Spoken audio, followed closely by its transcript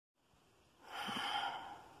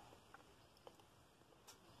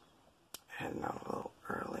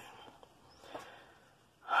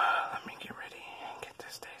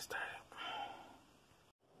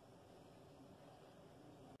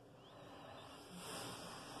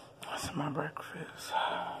to my breakfast.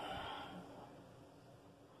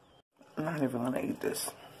 I'm not even gonna eat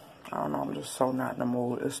this. I don't know, I'm just so not in the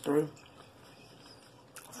mood. It's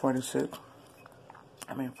 3:46.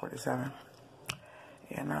 I mean 47.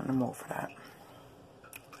 Yeah, not in the mood for that.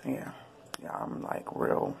 Yeah, I'm like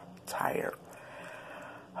real tired.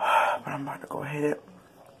 But I'm about to go hit it.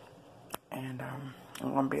 And I'm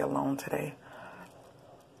gonna be alone today.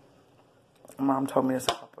 Mom told me this a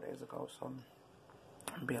couple days ago, so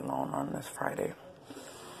I'll be alone on this Friday.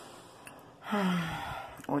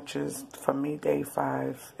 Which is, for me, day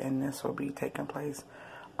 5, and this will be taking place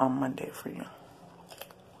on Monday for you.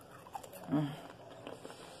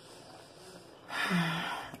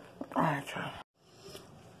 Alright, y'all.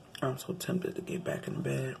 I'm so tempted to get back in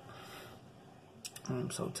bed.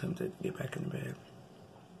 I'm so tempted to get back in bed.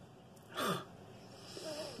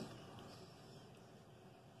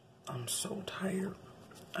 I'm so tired.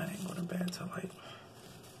 I didn't go to bed till like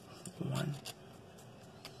 1.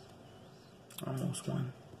 Almost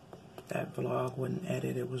 1. That vlog wasn't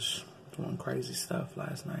edited. It was doing crazy stuff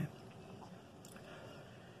last night.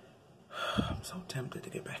 I'm so tempted to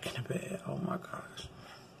get back into bed. Oh my gosh.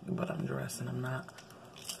 But I'm dressed and I'm not.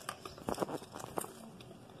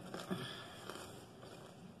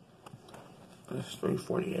 It's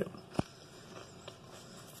 3:48.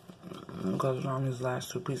 Because on these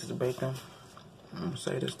last 2 pieces of bacon, I'm going to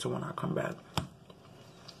say this to when I come back.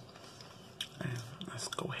 And let's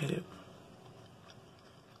go hit it.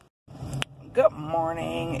 Good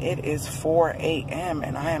morning. It is 4 a.m.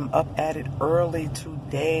 and I am up at it early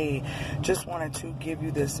today. Just wanted to give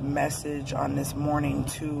you this message on this morning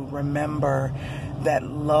to remember that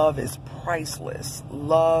love is priceless.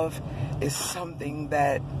 Love is something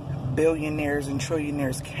that billionaires and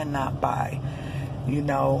trillionaires cannot buy. You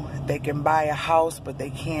know, they can buy a house, but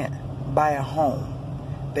they can't buy a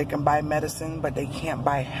home. They can buy medicine, but they can't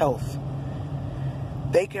buy health.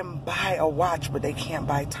 They can buy a watch, but they can't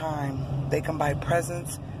buy time. They can buy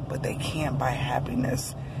presents, but they can't buy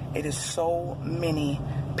happiness. It is so many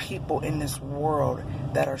people in this world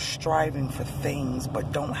that are striving for things,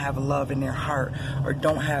 but don't have love in their heart, or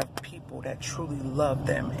don't have people that truly love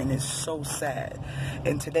them, and it's so sad.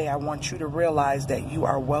 And today I want you to realize that you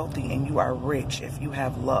are wealthy and you are rich if you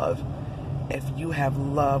have love. If you have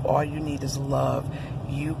love, all you need is love.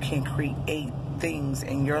 You can create things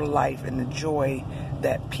in your life and the joy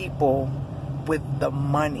that people with the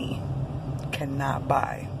money cannot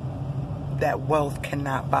buy, that wealth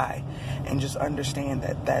cannot buy. And just understand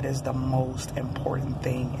that that is the most important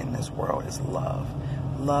thing in this world is love.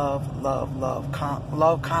 Love, love, love.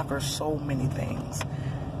 Love conquers so many things.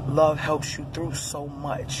 Love helps you through so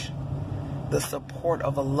much. The support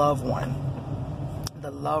of a loved one,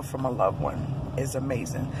 the love from a loved one is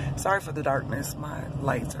amazing. Sorry for the darkness. My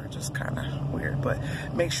lights are just kind of weird, but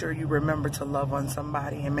make sure you remember to love on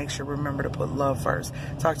somebody, and make sure you remember to put love first.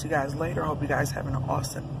 Talk to you guys later. Hope you guys having an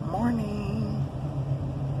awesome morning.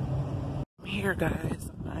 I'm here, guys.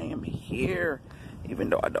 I am here. Even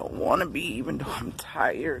though I don't want to be, even though I'm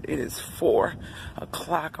tired. It is 4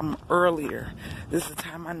 o'clock. I'm earlier. This is the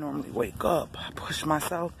time I normally wake up. I pushed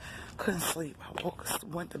myself. Couldn't sleep. I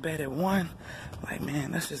went to bed at 1. Like,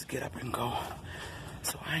 man, let's just get up and go.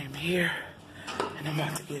 So I am here, and I'm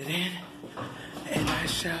about to get it in, and I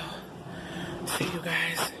shall see you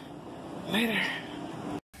guys later.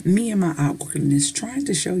 Me and my awkwardness trying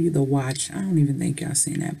to show you the watch. I don't even think y'all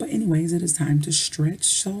seen that. But anyways, it is time to stretch.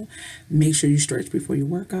 So make sure you stretch before your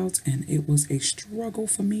workouts. And it was a struggle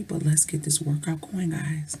for me, but let's get this workout going,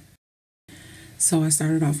 guys. So I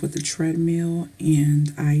started off with the treadmill,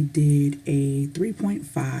 and I did a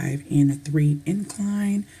 3.5 and a 3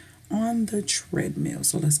 incline on the treadmill.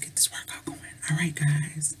 So let's get this workout going. All right,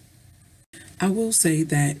 guys. I will say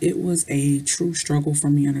that it was a true struggle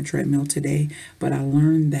for me on a treadmill today, but I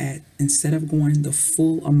learned that instead of going the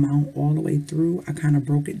full amount all the way through, I kind of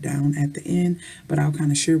broke it down at the end, but I'll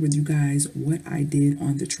kind of share with you guys what I did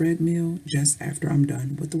on the treadmill just after I'm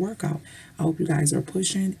done with the workout. I hope you guys are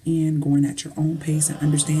pushing and going at your own pace and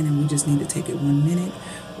understanding we just need to take it 1 minute,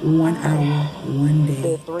 1 hour, 1 day. I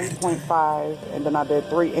did 3.5 and then I did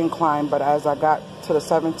 3 incline, but as I got to the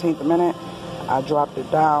 17th minute, I dropped it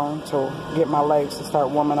down to get my legs to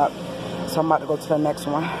start warming up. So I'm about to go to the next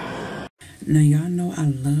one. Now, y'all know I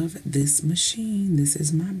love this machine. This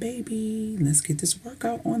is my baby. Let's get this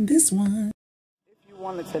workout on this one. If you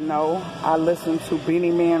wanted to know, I listen to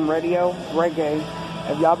Beanie Man Radio, reggae.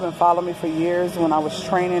 If y'all been following me for years, when I was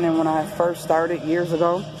training and when I first started years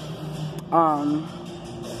ago,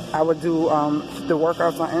 I would do the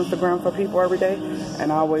workouts on Instagram for people every day,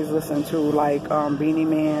 and I always listen to like Beanie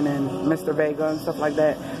Man and Mr. Vega and stuff like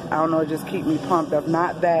that. I don't know, it just keep me pumped. If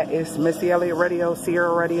not that, it's Missy Elliott Radio,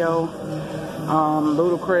 Sierra Radio,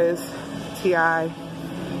 Ludacris, T.I.,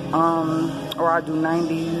 or I do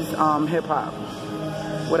 90s hip hop.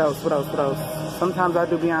 What else? Sometimes I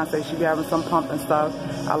do Beyonce. She be having some pumping stuff.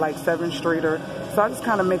 I like 7th Streeter. So I just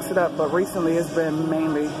kind of mix it up. But recently it's been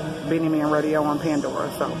mainly Beanie Man Radio on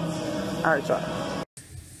Pandora. So, all right, y'all.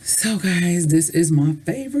 So, guys, this is my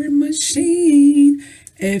favorite machine.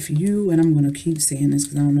 If you, and I'm going to keep saying this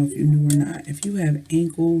because I don't know if you knew or not. If you have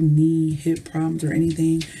ankle, knee, hip problems or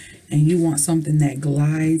anything, and you want something that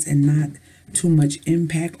glides and not too much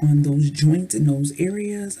impact on those joints in those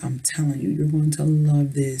areas, I'm telling you, you're going to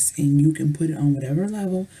love this. And you can put it on whatever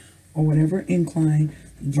level or whatever incline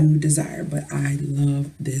you desire. But I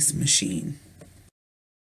love this machine.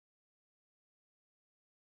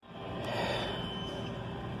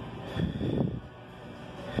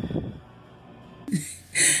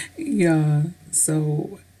 Yeah,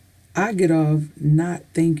 so I get off not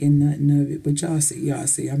thinking nothing of it, but y'all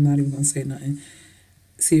see, I'm not even gonna say nothing.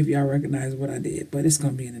 See if y'all recognize what I did, but it's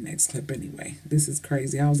gonna be in the next clip anyway. This is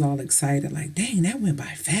crazy. I was all excited, like, dang, that went by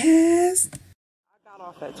fast. I got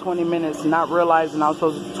off at 20 minutes, not realizing I was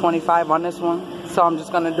supposed to do 25 on this one, so I'm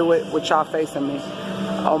just gonna do it with y'all facing me.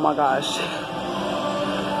 Oh my gosh.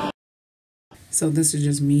 So this is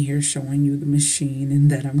just me here showing you the machine and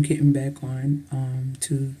that I'm getting back on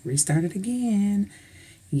to restart it again.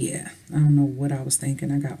 Yeah, I don't know what I was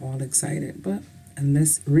thinking. I got all excited, but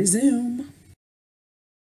let's resume.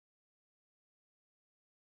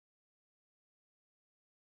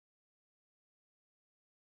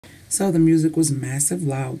 So the music was massive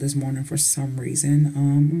loud this morning for some reason.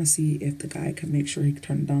 I'm going to see if the guy can make sure he can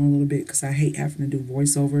turn it down a little bit because I hate having to do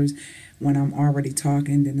voiceovers when I'm already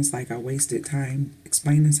talking. Then it's like I wasted time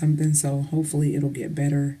explaining something. So hopefully it'll get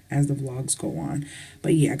better as the vlogs go on.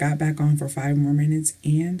 But yeah, I got back on for 5 more minutes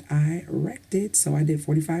and I wrecked it. So I did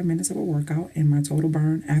 45 minutes of a workout and my total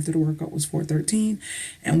burn after the workout was 413.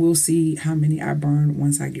 And we'll see how many I burned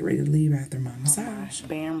once I get ready to leave after my massage.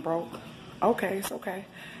 Band broke. Okay, it's okay.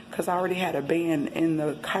 Because I already had a band in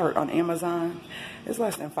the cart on Amazon. It's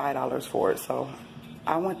less than $5 for it. So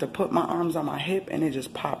I went to put my arms on my hip and it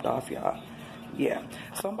just popped off, y'all. Yeah.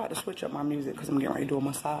 So I'm about to switch up my music because I'm getting ready to do a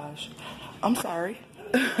massage. I'm sorry.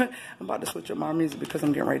 I'm about to switch up my music because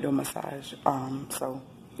I'm getting ready to do a massage. So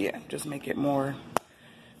yeah, just make it more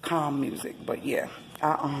calm music. But yeah,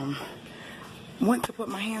 I went to put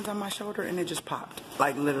my hands on my shoulder and it just popped.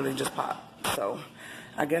 Like literally just popped. So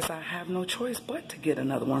I guess I have no choice but to get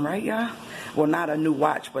another one, right, y'all? Well, not a new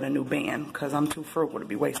watch, but a new band, because I'm too frugal to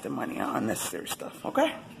be wasting money on unnecessary stuff,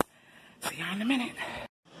 okay? See y'all in a minute.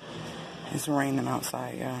 It's raining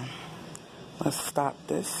outside, y'all. Let's stop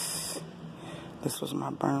this. This was my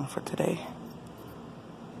burn for today.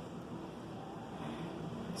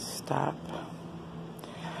 Stop.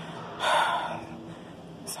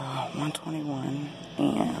 So, 121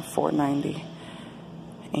 and 490.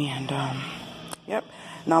 And, yep.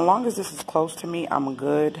 Now, as long as this is close to me, I'm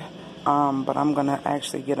good. But I'm going to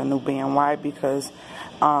actually get a new band. Why? Because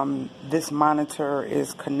this monitor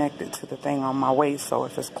is connected to the thing on my waist. So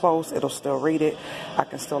if it's close, it'll still read it. I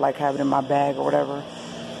can still, like, have it in my bag or whatever.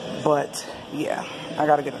 But, yeah, I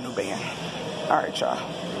got to get a new band. All right, y'all.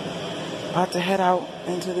 About to head out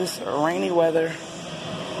into this rainy weather.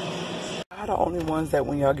 Y'all the only ones that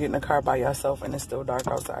when y'all get in the car by yourself and it's still dark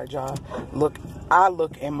outside, y'all look. I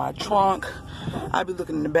look in my trunk. I be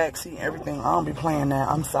looking in the back seat and everything. I don't be playing that.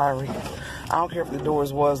 I'm sorry. I don't care if the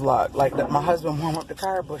doors was locked. Like that, my husband warmed up the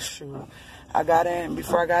car, but shoot. I got in.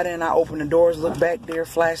 Before I got in, I opened the doors, look back there,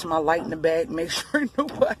 flash my light in the back, make sure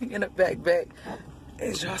nobody in the back.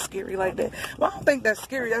 Is y'all scary like that? Well, I don't think that's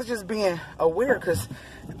scary. That's just being aware because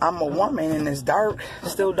I'm a woman and it's dark,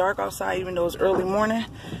 still dark outside, even though it's early morning.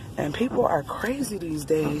 And people are crazy these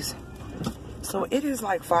days. So it is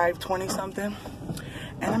like 5:20 something.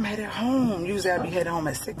 And I'm headed home. Usually I'd be headed home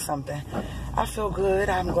at 6 something. I feel good.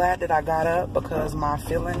 I'm glad that I got up because my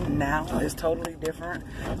feeling now is totally different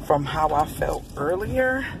from how I felt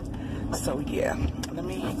earlier. So yeah, let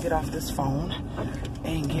me get off this phone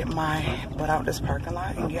and get my butt out this parking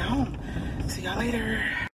lot and get home. See y'all later.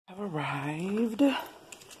 I've arrived.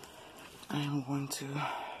 I am going to...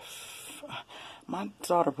 My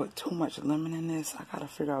daughter put too much lemon in this. I gotta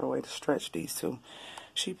figure out a way to stretch these two.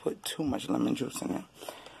 She put too much lemon juice in it.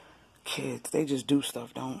 Kids, they just do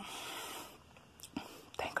stuff, don't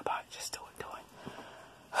think about it, just do it.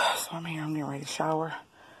 So I'm here, I'm getting ready to shower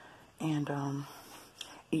and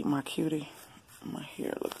eat my cutie. My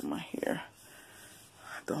hair, look at my hair.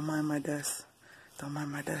 Don't mind my desk. Don't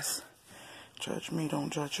mind my desk. Judge me,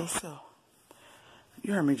 don't judge yourself.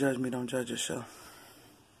 You heard me, judge me, don't judge yourself.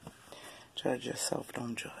 Judge yourself,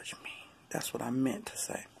 don't judge me. That's what I meant to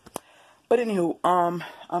say. But anywho,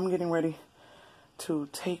 I'm getting ready to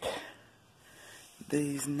take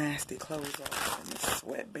these nasty clothes off in this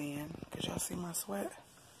sweatband. Cause y'all see my sweat?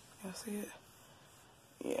 Y'all see it?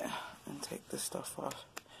 Yeah. And take this stuff off.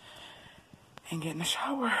 And get in the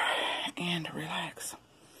shower. And relax.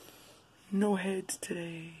 No heads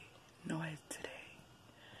today. No heads today.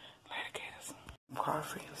 Later, gators.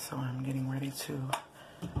 Coffee. So I'm getting ready to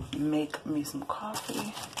make me some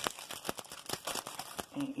coffee.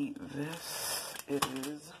 And eat this. It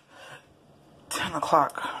is 10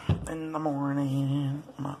 o'clock in the morning.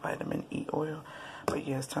 My vitamin E oil. But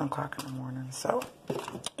yeah, it's 10 o'clock in the morning. So,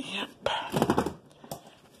 yep.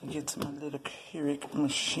 Get to my little Keurig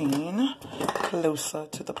machine. Closer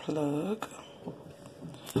to the plug.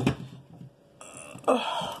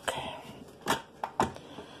 Okay.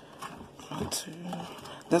 1, 2.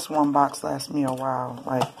 This one box lasts me a while.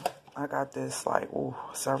 Like, I got this like,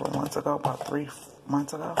 several months ago. About 3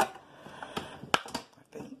 months ago. I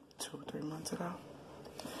think 2 or 3 months ago.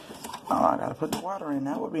 Oh, I gotta put the water in.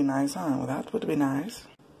 That would be nice, huh? Well, that would be nice.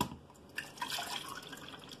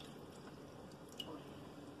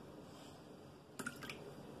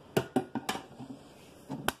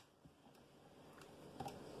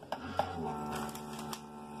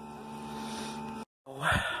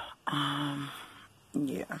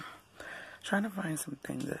 Yeah. Trying to find some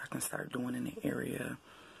things that I can start doing in the area.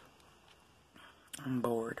 I'm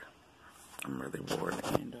bored. I'm really bored,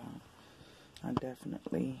 and I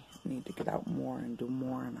definitely need to get out more and do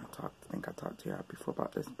more. And I think I talked to y'all before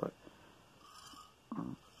about this, but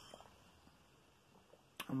I'm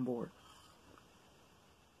bored.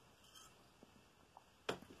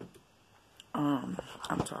 I'm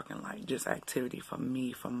talking like just activity for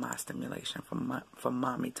me, for my stimulation, for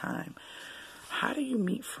mommy time. How do you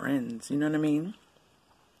meet friends? You know what I mean?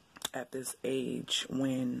 At this age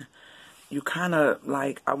when you kind of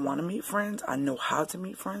like, I want to meet friends. I know how to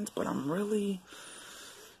meet friends, but I'm really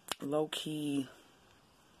low-key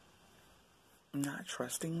not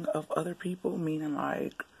trusting of other people. Meaning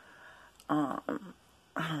like, I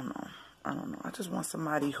don't know. I just want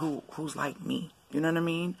somebody who's like me. You know what I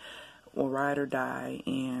mean? Will ride or die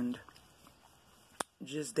and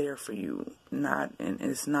just there for you. And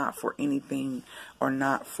it's not for anything or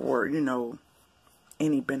not for, you know,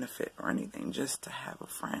 any benefit or anything, just to have a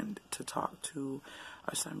friend to talk to,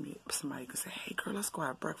 or somebody could say, hey girl, let's go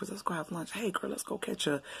have breakfast, let's go have lunch, hey girl, let's go catch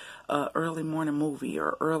a early morning movie,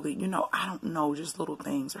 or early, you know, I don't know, just little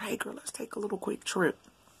things, or hey girl, let's take a little quick trip,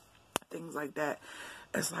 things like that.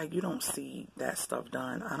 It's like you don't see that stuff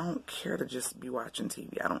done. I don't care to just be watching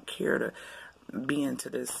TV. I don't care to be into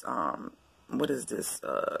this what is this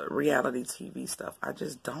reality TV stuff. I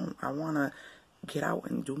just don't. I want to get out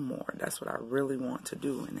and do more. That's what I really want to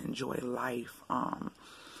do, and enjoy life.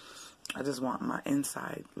 I just want my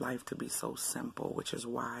inside life to be so simple, which is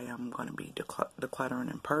why I'm going to be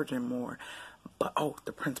decluttering and purging more. But,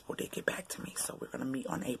 the principal did get back to me, so we're going to meet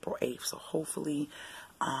on April 8th. So hopefully,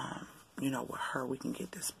 you know, with her, we can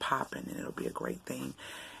get this popping, and it'll be a great thing.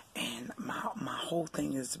 And my whole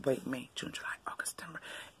thing is, wait, May, June, July, August, September.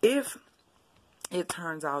 If it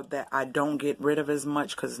turns out that I don't get rid of as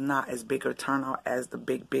much, because it's not as big a turnout as the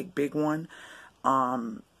big one,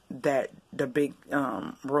 that the big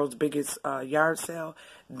world's biggest yard sale,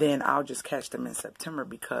 then I'll just catch them in September,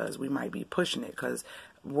 because we might be pushing it, because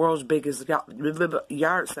world's biggest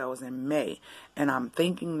yard sale is in May, and I'm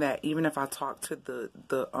thinking that even if I talk to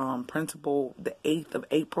the principal the 8th of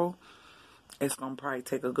April, it's gonna probably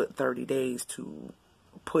take a good 30 days to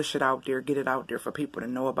push it out there, get it out there for people to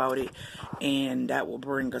know about it, and that will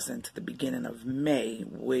bring us into the beginning of May,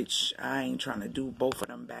 which I ain't trying to do both of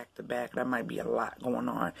them back to back. That might be a lot going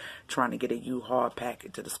on, trying to get a U-Haul, pack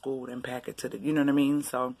it to the school, then pack it to the, you know what I mean?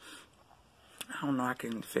 So I don't know, I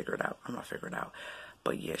can figure it out. I'm gonna figure it out.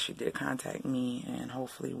 But yeah, she did contact me, and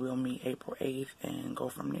hopefully we'll meet April 8th and go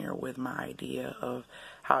from there with my idea of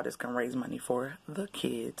how this can raise money for the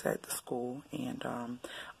kids at the school, and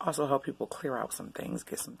also help people clear out some things,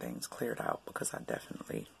 get some things cleared out, because I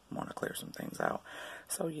definitely want to clear some things out.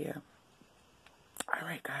 So yeah.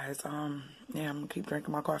 Alright guys, yeah, I'm gonna keep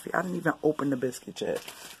drinking my coffee. I didn't even open the biscuits yet.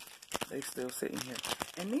 They still sitting here.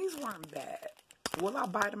 And these weren't bad. Will I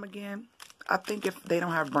buy them again? I think if they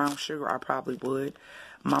don't have brown sugar, I probably would.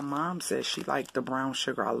 My mom says she liked the brown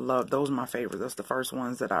sugar. I love those. Are my favorites. Those are the first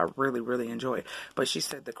ones that I really enjoyed. But she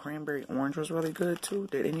said the cranberry orange was really good too.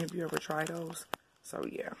 Did any of you ever try those? So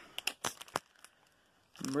yeah,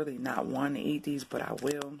 I'm really not one to eat these, but I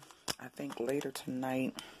will. I think later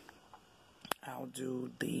tonight I'll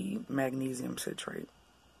do the magnesium citrate.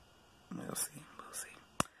 We'll see.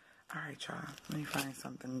 Alright, y'all. Let me find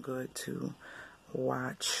something good to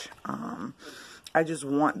watch. I just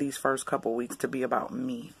want these first couple weeks to be about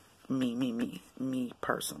me. Me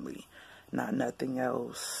personally. Not nothing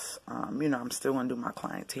else. You know, I'm still going to do my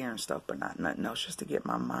client hair and stuff, but not nothing else. Just to get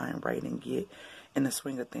my mind right and get in the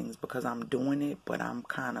swing of things, because I'm doing it, but I'm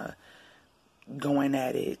kind of going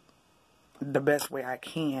at it the best way I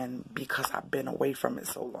can because I've been away from it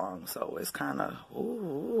so long. So it's kind of,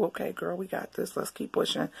 ooh, okay, girl, we got this. Let's keep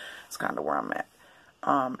pushing. It's kind of where I'm at.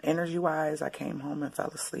 Energy-wise, I came home and fell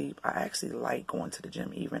asleep. I actually like going to the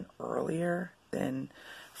gym even earlier than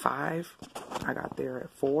 5. I got there at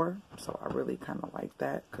 4, so I really kind of like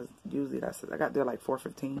that, because usually I got there like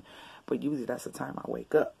 4:15, but usually that's the time I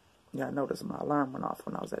wake up. Yeah, I noticed my alarm went off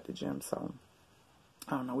when I was at the gym, so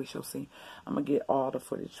I don't know, we shall see. I'm going to get all the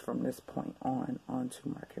footage from this point on onto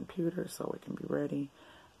my computer so it can be ready.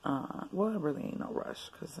 Well, it really ain't no rush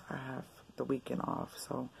because I have the weekend off,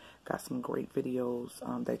 so got some great videos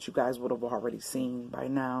that you guys would have already seen by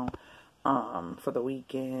now for the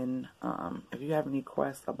weekend. If you have any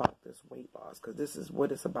questions about this weight loss, because this is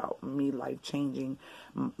what it's about, me changing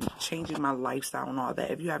my lifestyle and all that.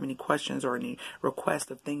 If you have any questions or any requests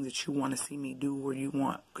of things that you want to see me do, or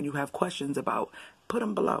you have questions about, put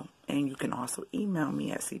them below. And you can also email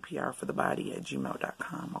me at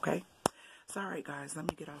CPRForTheBody@gmail.com, okay? So, alright guys, let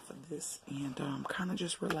me get off of this and kind of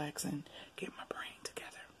just relax and get my brain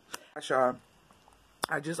together. Alright, y'all,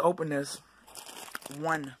 I just opened this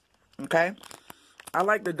one, okay? I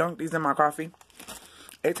like to dunk these in my coffee.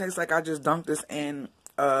 It tastes like I just dunked this in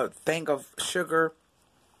a thing of sugar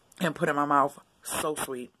and put it in my mouth. So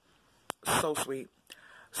sweet. So sweet.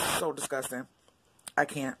 So disgusting. I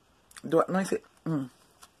can't do it. Let me see. Let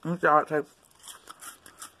me see how it tastes.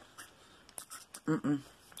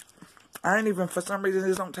 I ain't even, for some reason,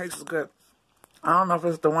 this don't taste as good. I don't know if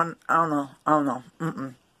it's the one. I don't know.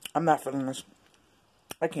 I'm not feeling this.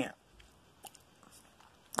 I can't.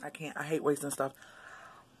 I hate wasting stuff.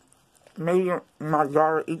 Maybe my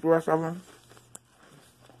daughter eat the rest of them.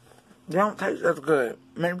 They don't taste as good.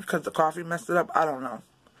 Maybe because the coffee messed it up. I don't know.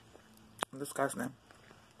 Disgusting.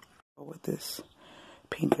 With this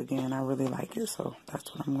pink again, I really like it, so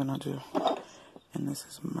that's what I'm gonna do. And this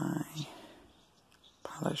is my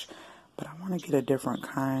polish, but I want to get a different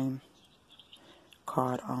kind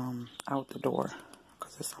called Out the Door,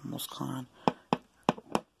 because it's almost gone.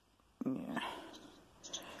 Yeah,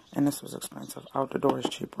 and this was expensive. Out the Door is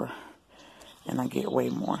cheaper, and I get way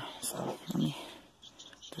more. So let me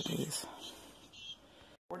do these.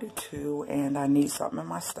 42, and I need something in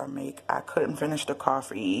my stomach. I couldn't finish the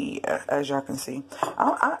coffee, as y'all can see.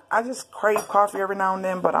 I just crave coffee every now and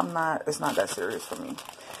then, but it's not that serious for me.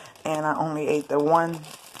 And I only ate the one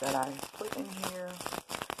that I put in here.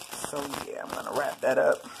 So yeah, I'm gonna wrap that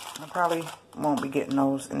up. I probably won't be getting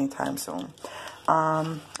those anytime soon.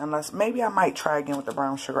 Unless maybe I might try again with the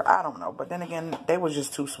brown sugar. I don't know. But then again, they was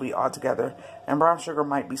just too sweet altogether. And brown sugar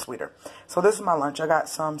might be sweeter. So this is my lunch. I got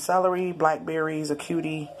some celery, blackberries, a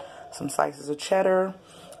cutie, some slices of cheddar,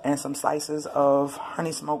 and some slices of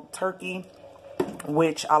honey smoked turkey,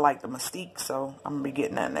 which I like the Mystique, so I'm going to be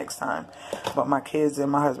getting that next time. But my kids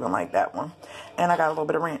and my husband like that one. And I got a little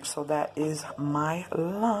bit of ranch, so that is my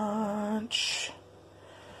lunch.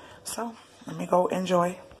 So, let me go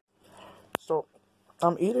enjoy. So,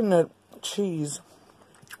 I'm eating the cheese,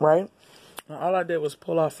 right? And all I did was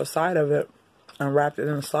pull off a side of it and wrapped it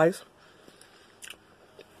in a slice.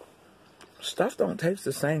 Stuff don't taste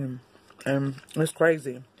the same. And it's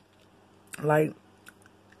crazy. Like,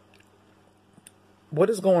 what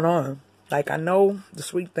is going on? Like, I know the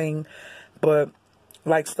sweet thing, but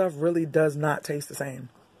like, stuff really does not taste the same.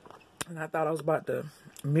 And I thought I was about to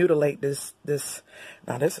mutilate this.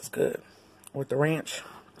 Now this is good with the ranch,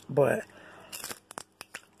 but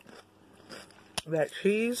that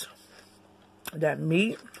cheese, that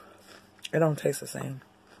meat, it don't taste the same.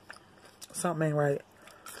 Something ain't right.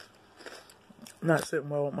 Not sitting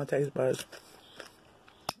well with my taste buds.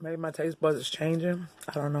 Maybe my taste buds is changing.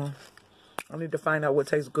 I don't know. I need to find out what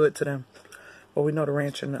tastes good to them. But we know the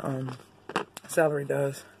ranch and the celery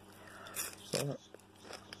does. So,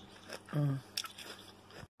 y'all,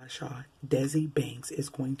 Desi Banks is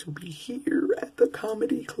going to be here at the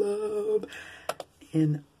comedy club.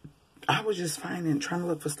 And I was just trying to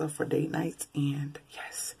look for stuff for date nights. And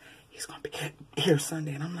yes, he's going to be here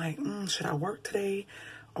Sunday. And I'm like, should I work today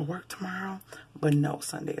or work tomorrow? But no,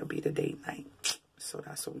 Sunday will be the date night. So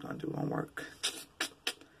that's what we're going to do. We're going to work.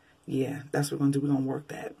 Yeah, that's what we're going to do. We're going to work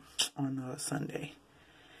that on Sunday.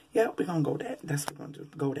 Yeah, we're going to go that. That's what we're going to do.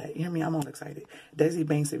 Go that. You hear me? I'm all excited. Desi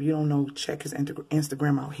Banks, if you don't know, check his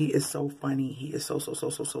Instagram out. He is so funny. He is so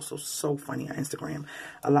funny on Instagram.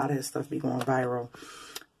 A lot of his stuff be going viral.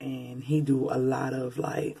 And he do a lot of,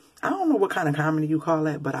 like, I don't know what kind of comedy you call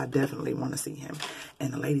that, but I definitely want to see him.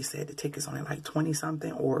 And the lady said the ticket's only like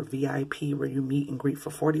 20-something, or VIP where you meet and greet for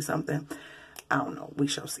 40-something. I don't know. We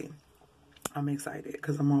shall see. I'm excited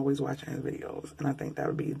because I'm always watching his videos. And I think that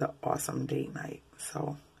would be the awesome date night.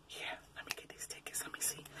 So, yeah. Let me get these tickets. Let me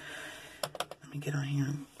see. Let me get on here.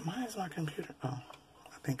 Why is my computer? Oh,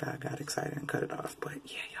 I think I got excited and cut it off. But,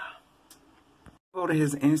 yeah, y'all. Go to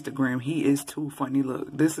his Instagram. He is too funny.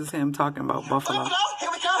 Look, this is him talking about Buffalo. Buffalo,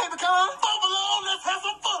 here we come, here we come. Buffalo, let's have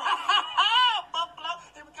some fun. Buffalo,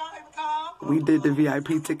 here we come, here we come. We did the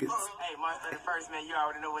VIP tickets. Hey, March 31st, man, you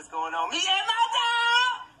already know what's going on. Me and my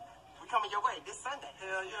dog. We coming your way this Sunday.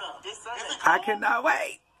 Hell yeah. This Sunday. I cannot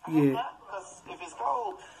wait. Yeah. Because if it's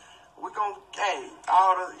cold, we're going to, hey,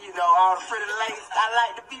 all the pretty ladies, I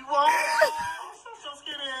like to be warm. So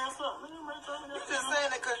skinny ass up. You just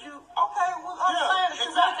saying that because you, okay, well, I'm saying that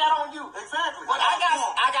you got that on you. Exactly. But I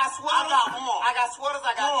got sweaters. I got sweaters.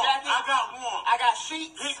 I got jackets. I got warm. I got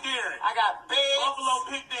sheets. Pick Dairy. I got beds. Buffalo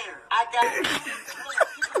Pick Dairy. I got. And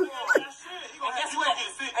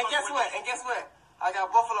guess what? I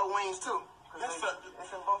got buffalo wings too. That's in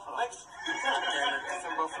Buffalo. That's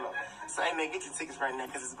in Buffalo. So, hey, man, get your tickets right now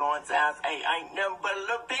because it's going down. Hey, ain't nothing but a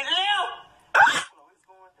little bit little. It's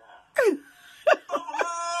going down.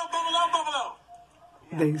 Buffalo.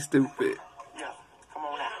 Yeah. They stupid. Yeah, come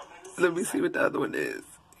on out. Let me see what the other one is.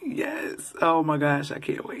 Yes. Oh my gosh, I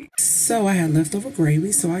can't wait. So I had leftover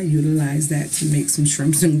gravy, so I utilized that to make some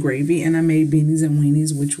shrimps and gravy, and I made beanies and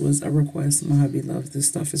weenies, which was a request. My hubby loves this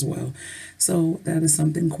stuff as well. So that is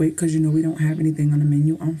something quick because, you know, we don't have anything on the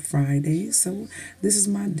menu on Fridays. So this is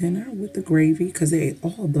my dinner with the gravy because they ate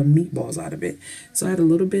all the meatballs out of it. So I had a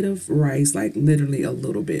little bit of rice, like literally a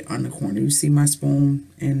little bit on the corner. You see my spoon,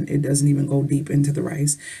 and it doesn't even go deep into the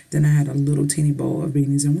rice. Then I had a little teeny bowl of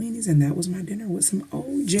beanies and weenies, and that was my dinner with some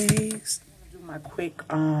OJs. Do my quick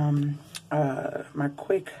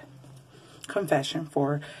confession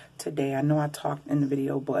for today. I know I talked in the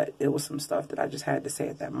video, but it was some stuff that I just had to say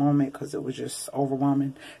at that moment because it was just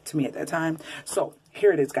overwhelming to me at that time. So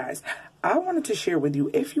here it is, guys. I wanted to share with you,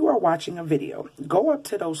 if you are watching a video, go up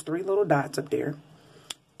to those three little dots up there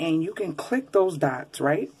and you can click those dots,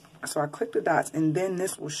 right? So I click the dots and then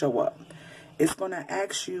this will show up. It's going to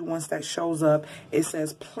ask you, once that shows up, it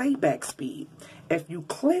says playback speed. If you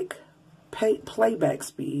click playback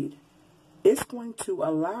speed, it's going to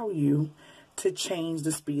allow you to change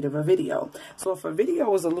the speed of a video. So if a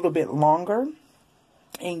video is a little bit longer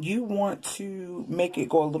and you want to make it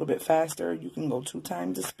go a little bit faster, you can go 2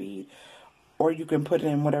 times the speed, or you can put it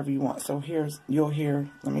in whatever you want. So you'll hear,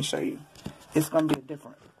 let me show you. It's going to be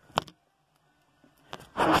different.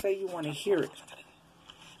 So say you want to hear it.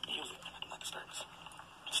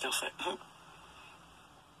 Still set.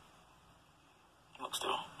 Look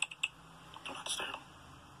still. Do not disturb.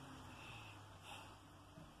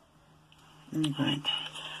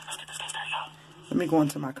 Let me go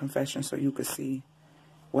into my confession so you can see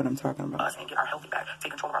what I'm talking about. Us and get our healthy back,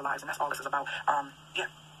 take control of our lives, and that's all this is about. Yeah.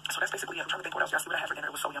 So that's basically it. I'm trying to think what else. Y'all see what I had for dinner.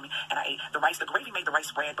 It was so yummy. And I ate the rice. The gravy made the rice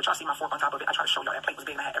spread, but y'all see my fork on top of it. I tried to show y'all that plate was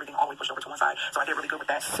big and I had everything all the way pushed over to one side. So I did really good with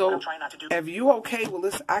that. So I'm trying not to do. If you okay with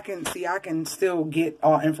this, I can still get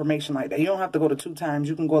all information like that. You don't have to go to 2 times.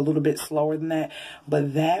 You can go a little bit slower than that.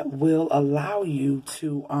 But that will allow you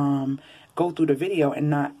to go through the video and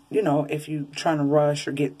not, you know, if you're trying to rush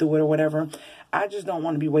or get through it or whatever. I just don't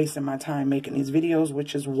want to be wasting my time making these videos,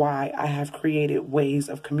 which is why I have created ways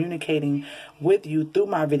of communicating with you through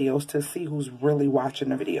my videos to see who's really watching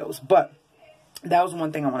the videos. But that was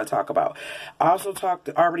one thing I want to talk about. I also talked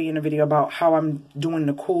already in the video about how I'm doing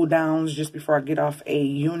the cool downs just before I get off a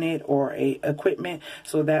unit or a equipment.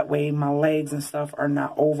 So that way my legs and stuff are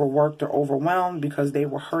not overworked or overwhelmed, because they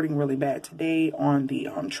were hurting really bad today on the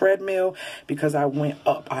treadmill because I went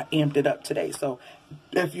up. I amped it up today. So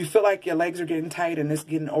if you feel like your legs are getting tight and it's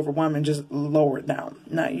getting overwhelming, just lower it down.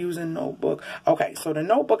 Not using notebook. Okay, so the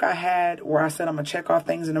notebook I had where I said I'm going to check off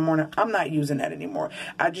things in the morning, I'm not using that anymore.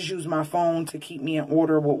 I just use my phone to keep me in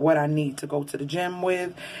order with what I need to go to the gym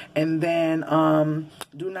with. And then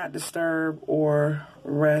do not disturb or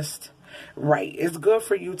rest. Right. It's good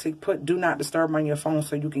for you to put do not disturb on your phone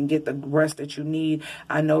so you can get the rest that you need.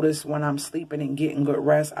 I notice when I'm sleeping and getting good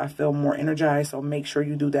rest, I feel more energized. So make sure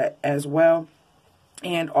you do that as well.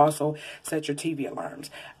 And also set your TV alarms.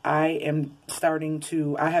 I started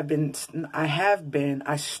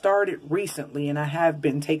recently, and I have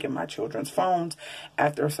been taking my children's phones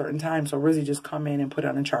after a certain time. So Rizzy just come in and put it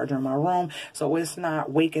on a charger in my room. So it's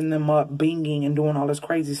not waking them up, binging and doing all this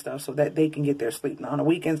crazy stuff so that they can get their sleep. Now on the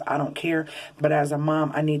weekends, I don't care. But as a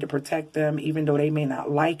mom, I need to protect them. Even though they may not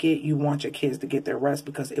like it, you want your kids to get their rest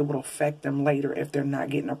because it will affect them later if they're not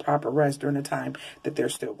getting a proper rest during the time that they're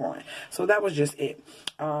still growing. So that was just it.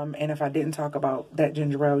 And if I didn't talk about that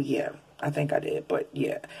ginger ale, yeah, I think I did. But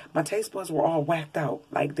yeah, my taste buds were all whacked out.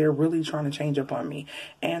 Like they're really trying to change up on me.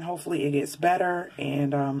 And hopefully it gets better.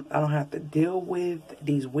 And I don't have to deal with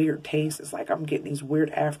these weird tastes. It's like I'm getting these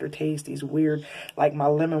weird aftertastes, these weird, like my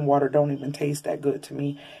lemon water don't even taste that good to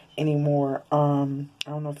me anymore. I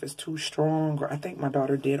don't know if it's too strong, or I think my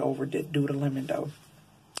daughter did do the lemon though.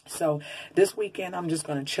 So this weekend, I'm just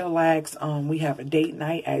going to chillax. We have a date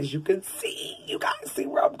night, as you can see. You guys see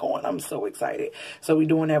where I'm going. I'm so excited. So we're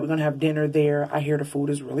doing that. We're going to have dinner there. I hear the food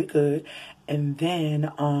is really good. And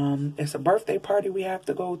then it's a birthday party we have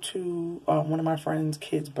to go to. One of my friends'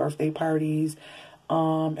 kids' birthday parties.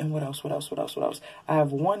 And what else? I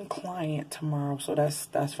have one client tomorrow, so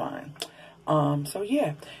that's fine. So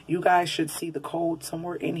yeah, you guys should see the code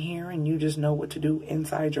somewhere in here, and you just know what to do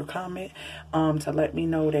inside your comment, to let me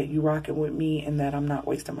know that you rocking with me and that I'm not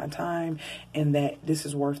wasting my time and that this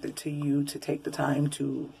is worth it to you to take the time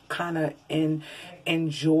to kind of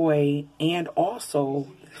enjoy and also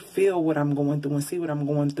feel what I'm going through and see what I'm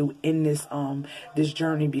going through in this this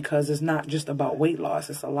journey, because it's not just about weight loss.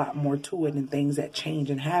 It's a lot more to it and things that change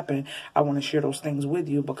and happen. I want to share those things with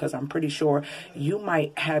you because I'm pretty sure you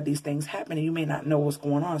might have these things happen and you may not know what's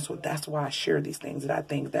going on. So that's why I share these things that I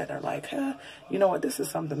think that are like, you know what, this is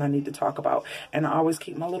something I need to talk about. And I always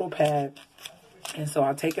keep my little pad. And so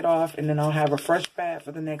I'll take it off and then I'll have a fresh pad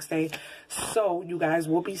for the next day. So you guys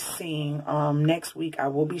will be seeing next week, I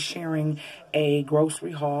will be sharing a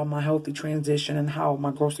grocery haul, my healthy transition, and how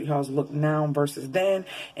my grocery hauls look now versus then.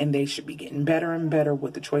 And they should be getting better and better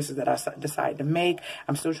with the choices that I decide to make.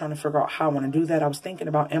 I'm still trying to figure out how I want to do that. I was thinking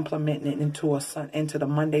about implementing it into the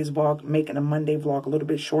Monday's vlog, making a Monday vlog a little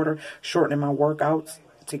bit shorter, shortening my workouts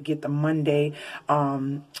to get the Monday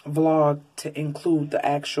vlog to include the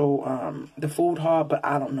actual the food haul, but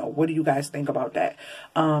I don't know. What do you guys think about that?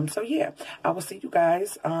 So yeah, I will see you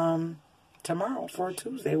guys tomorrow for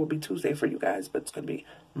Tuesday. It will be Tuesday for you guys, but it's gonna be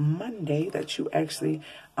Monday that you actually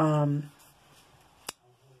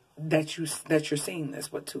that you're seeing this.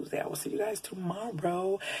 But Tuesday, I will see you guys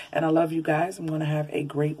tomorrow, and I love you guys. I'm gonna have a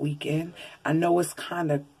great weekend. I know it's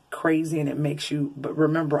kind of crazy and it makes you, but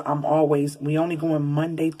remember, we only going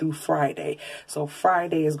Monday through Friday, so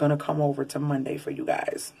Friday is going to come over to Monday for you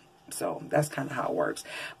guys. So that's kind of how it works,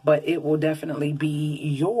 but it will definitely be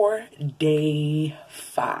your day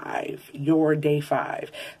 5,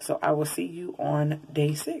 so I will see you on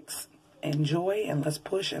day 6. Enjoy, and let's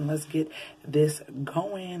push and let's get this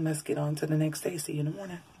going. Let's get on to the next day. See you in the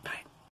morning. Bye.